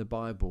judgment in the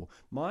Bible,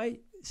 my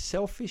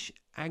selfish,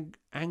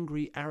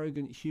 angry,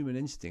 arrogant human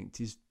instinct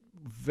is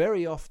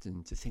very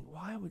often to think,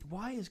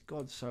 why is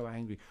God so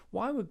angry?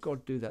 Why would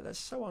God do that? That's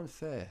so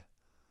unfair.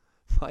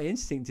 My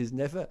instinct is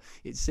never,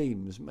 it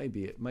seems,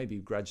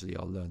 maybe gradually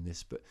I'll learn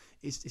this, but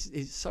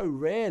it's so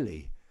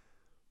rarely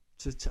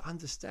to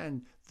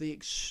understand the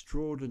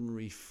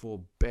extraordinary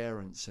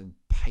forbearance and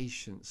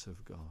patience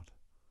of God.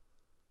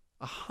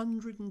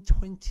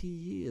 120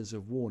 years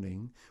of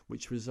warning,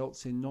 which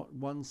results in not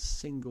one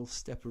single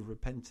step of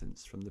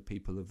repentance from the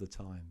people of the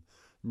time.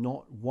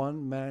 not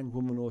one man,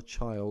 woman, or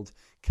child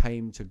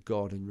came to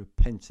God in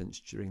repentance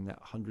during that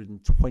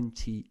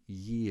 120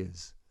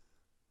 years.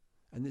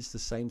 And it's the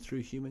same through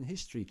human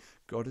history.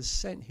 God has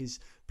sent his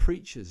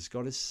preachers.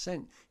 God has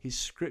sent his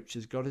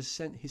scriptures. God has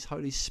sent his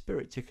Holy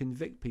Spirit to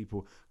convict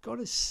people. God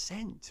has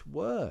sent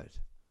word.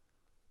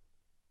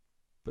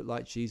 But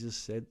like Jesus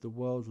said, the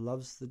world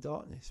loves the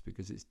darkness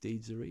because its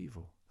deeds are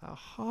evil. Our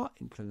heart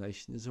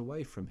inclination is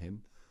away from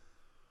him.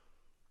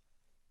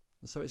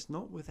 And so it's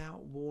not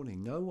without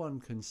warning. No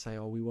one can say,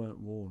 oh, we weren't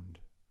warned.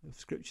 The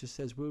scripture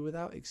says we're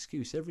without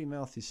excuse. Every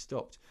mouth is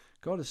stopped.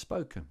 God has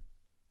spoken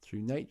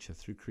through nature,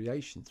 through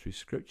creation, through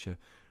scripture.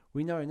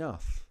 We know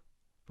enough,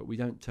 but we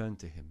don't turn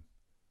to him.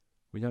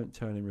 We don't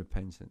turn in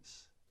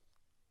repentance.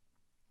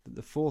 But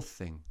the fourth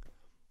thing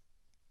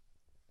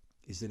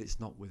is that it's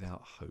not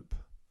without hope.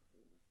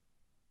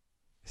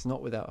 It's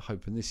not without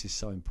hope, and this is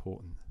so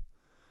important.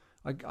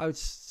 I would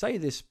say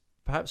this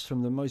perhaps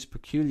from the most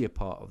peculiar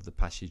part of the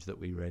passage that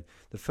we read,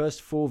 the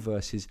first 4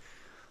 verses,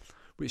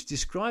 which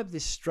describe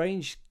this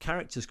strange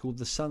characters called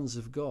the sons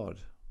of God.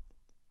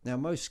 Now,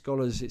 most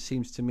scholars, it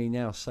seems to me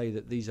now, say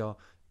that these are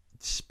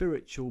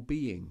spiritual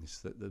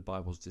beings that the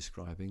Bible's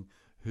describing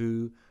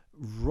who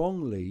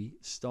wrongly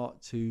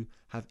start to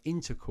have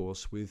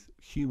intercourse with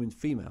human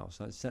females.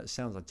 That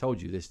sounds, I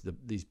told you this,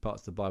 these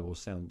parts of the Bible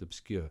sound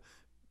obscure.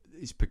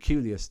 It's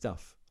peculiar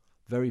stuff,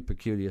 very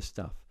peculiar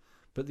stuff.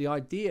 But the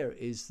idea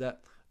is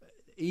that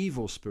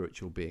evil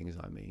spiritual beings,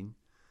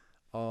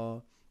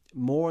 are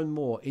more and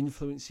more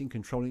influencing,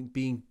 controlling,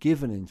 being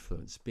given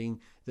influence, being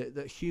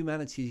that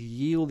humanity is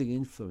yielding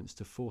influence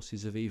to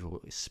forces of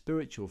evil,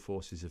 spiritual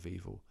forces of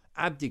evil,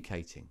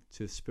 abdicating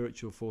to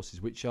spiritual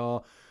forces which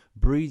are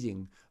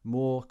breeding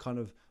more kind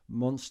of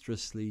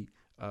monstrously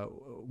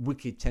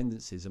wicked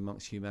tendencies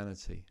amongst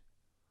humanity.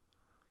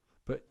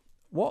 But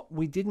what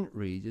we didn't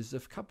read is a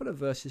couple of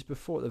verses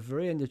before, at the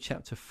very end of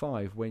chapter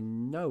 5,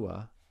 when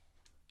Noah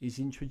is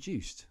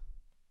introduced.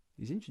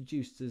 He's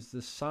introduced as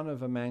the son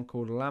of a man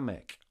called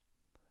Lamech,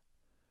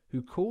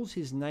 who calls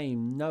his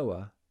name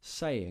Noah,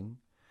 saying,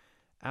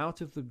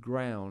 out of the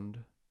ground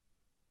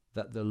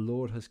that the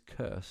Lord has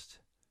cursed,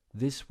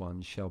 this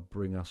one shall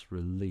bring us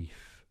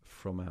relief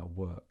from our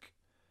work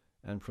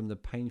and from the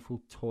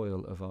painful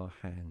toil of our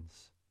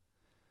hands.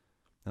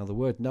 Now the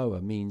word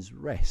Noah means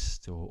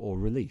rest or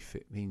relief.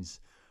 It means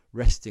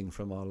resting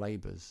from our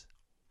labours.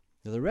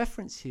 Now the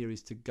reference here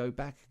is to go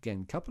back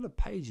again a couple of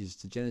pages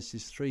to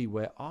Genesis 3,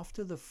 where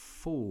after the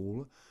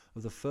fall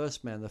of the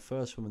first man, the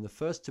first woman, the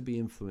first to be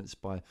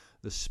influenced by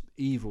the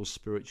evil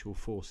spiritual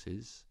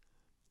forces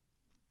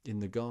in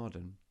the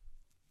garden,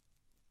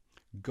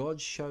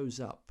 God shows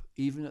up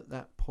even at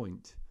that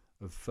point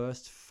of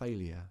first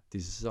failure,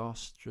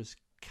 disastrous,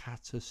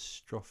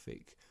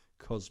 catastrophic,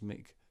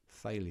 cosmic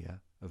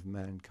failure of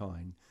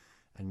mankind,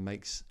 and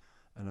makes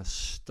an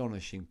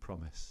astonishing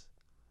promise.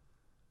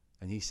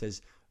 And he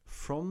says,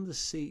 from the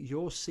seed,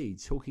 your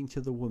seed, talking to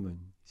the woman,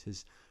 he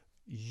says,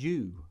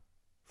 you,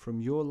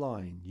 from your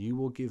line, you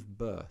will give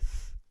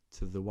birth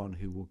to the one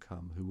who will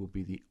come, who will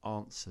be the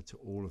answer to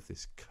all of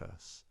this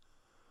curse,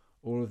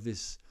 all of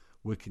this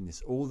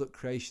wickedness, all that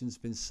creation's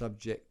been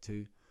subject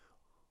to,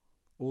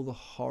 all the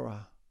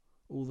horror,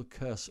 all the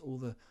curse, all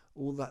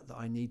that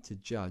I need to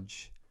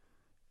judge.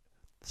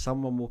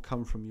 Someone will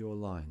come from your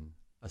line.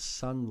 A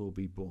son will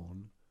be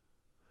born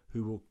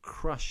who will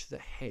crush the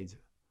head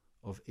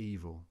of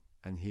evil,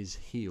 and his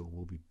heel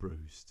will be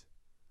bruised.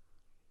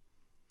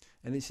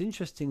 And it's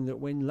interesting that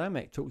when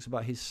Lamech talks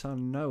about his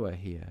son Noah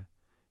here,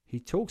 he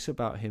talks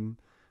about him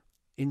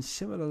in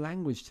similar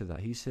language to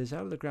that. He says,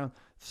 out of the ground,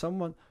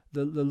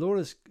 the Lord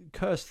has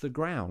cursed the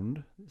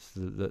ground.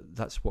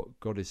 That's what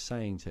God is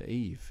saying to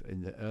Eve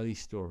in the early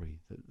story.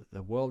 That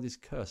the world is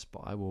cursed,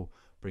 but I will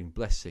bring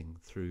blessing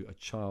through a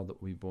child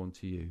that will be born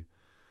to you.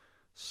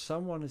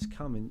 Someone has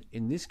come,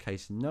 in this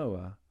case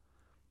Noah,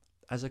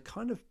 as a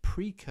kind of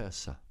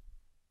precursor.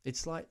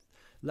 It's like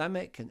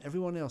Lamech and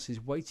everyone else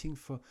is waiting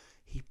for,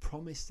 he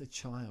promised a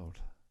child.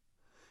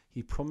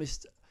 He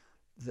promised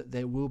that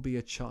there will be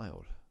a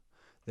child.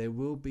 There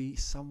will be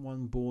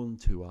someone born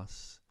to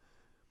us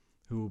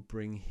who will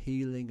bring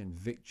healing and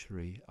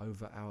victory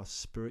over our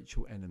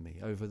spiritual enemy,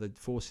 over the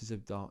forces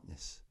of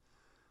darkness.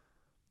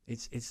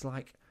 It's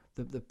like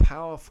the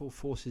powerful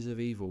forces of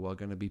evil are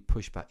going to be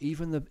pushed back.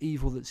 Even the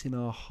evil that's in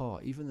our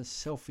heart, even the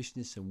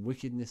selfishness and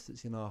wickedness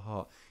that's in our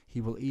heart,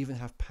 he will even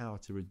have power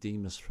to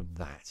redeem us from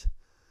that.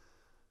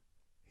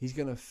 He's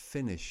going to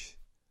finish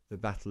the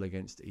battle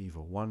against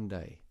evil one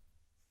day.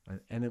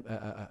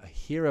 A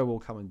hero will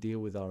come and deal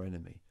with our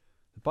enemy.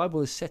 The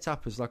Bible is set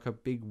up as like a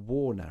big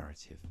war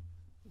narrative.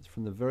 It's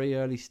from the very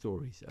early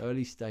stories,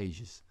 early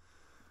stages.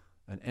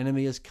 An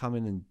enemy has come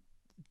in and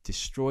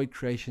destroyed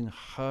creation,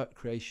 hurt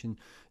creation,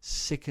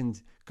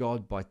 sickened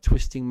God by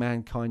twisting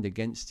mankind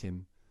against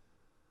him.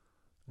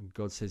 And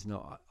God says,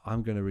 no,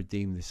 I'm going to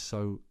redeem this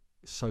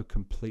so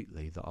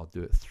completely that I'll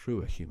do it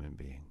through a human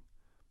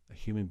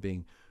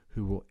being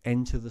who will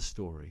enter the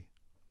story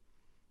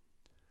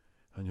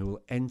and who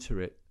will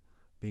enter it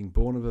being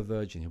born of a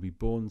virgin. He'll be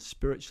born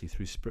spiritually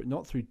through spirit,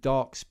 not through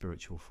dark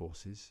spiritual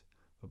forces,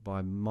 but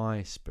by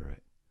my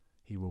Spirit.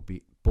 He will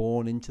be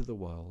born into the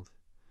world,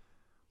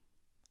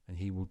 and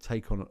he will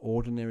take on an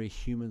ordinary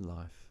human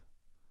life,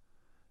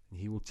 and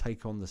he will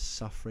take on the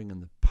suffering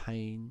and the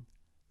pain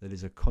that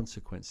is a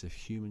consequence of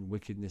human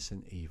wickedness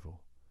and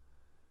evil.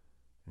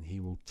 And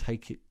he will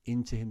take it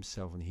into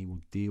himself, and he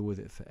will deal with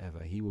it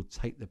forever. He will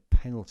take the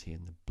penalty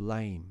and the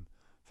blame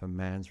for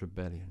man's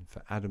rebellion,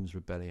 for Adam's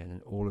rebellion,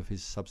 and all of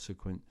his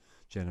subsequent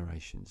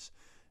generations.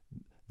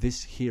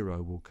 This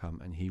hero will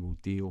come, and he will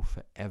deal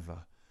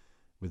forever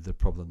with the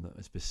problem that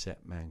has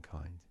beset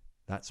mankind.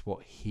 That's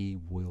what he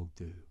will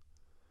do.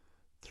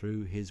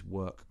 Through his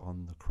work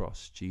on the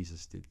cross,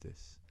 Jesus did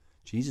this.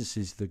 Jesus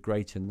is the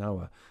greater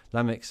Noah.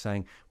 Lamech's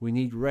saying, we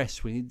need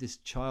rest, we need this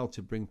child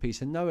to bring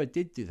peace. And Noah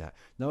did do that.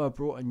 Noah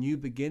brought a new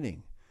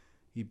beginning.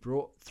 He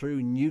brought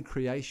through new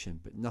creation,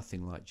 but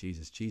nothing like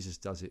Jesus. Jesus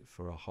does it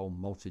for a whole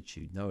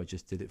multitude. Noah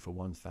just did it for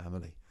one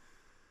family.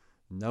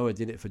 Noah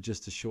did it for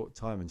just a short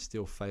time and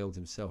still failed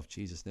himself.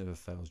 Jesus never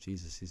fails.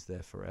 Jesus is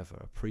there forever,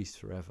 a priest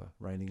forever,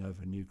 reigning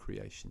over new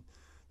creation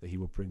that he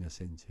will bring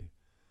us into.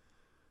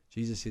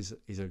 Jesus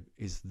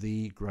is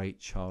the great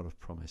child of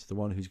promise, the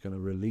one who's going to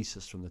release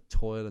us from the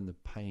toil and the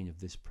pain of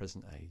this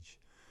present age.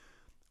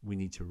 We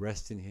need to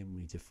rest in him. We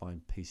need to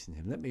find peace in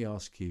him. Let me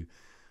ask you,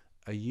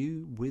 are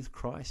you with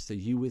Christ? Are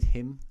you with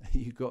him? Have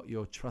you got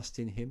your trust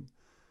in him?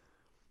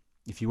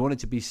 If you wanted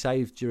to be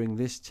saved during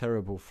this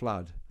terrible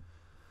flood,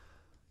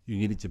 you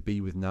needed to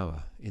be with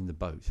Noah in the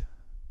boat.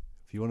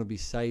 If you want to be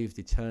saved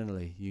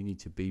eternally, you need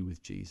to be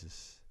with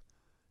Jesus.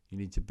 You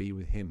need to be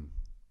with him,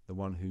 the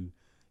one who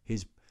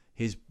his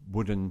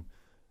wooden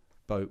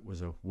boat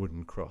was a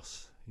wooden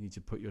cross. You need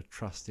to put your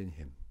trust in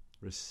him.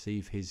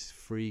 Receive his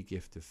free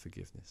gift of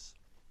forgiveness.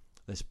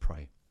 Let's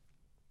pray.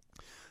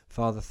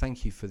 Father,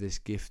 thank you for this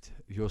gift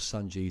of your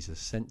Son Jesus,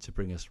 sent to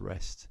bring us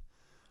rest.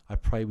 I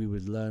pray we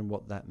would learn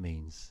what that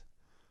means,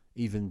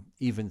 even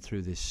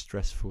through this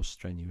stressful,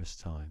 strenuous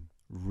time.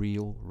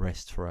 Real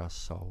rest for our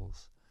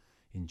souls,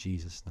 in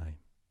Jesus' name.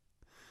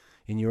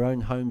 In your own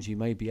homes, you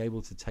may be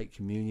able to take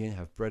communion,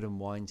 have bread and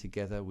wine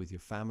together with your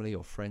family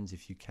or friends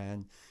if you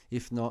can.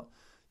 If not,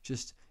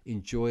 just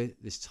enjoy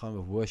this time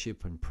of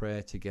worship and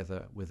prayer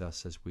together with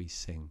us as we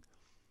sing.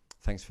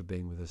 Thanks for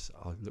being with us.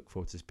 I look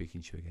forward to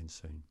speaking to you again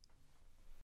soon.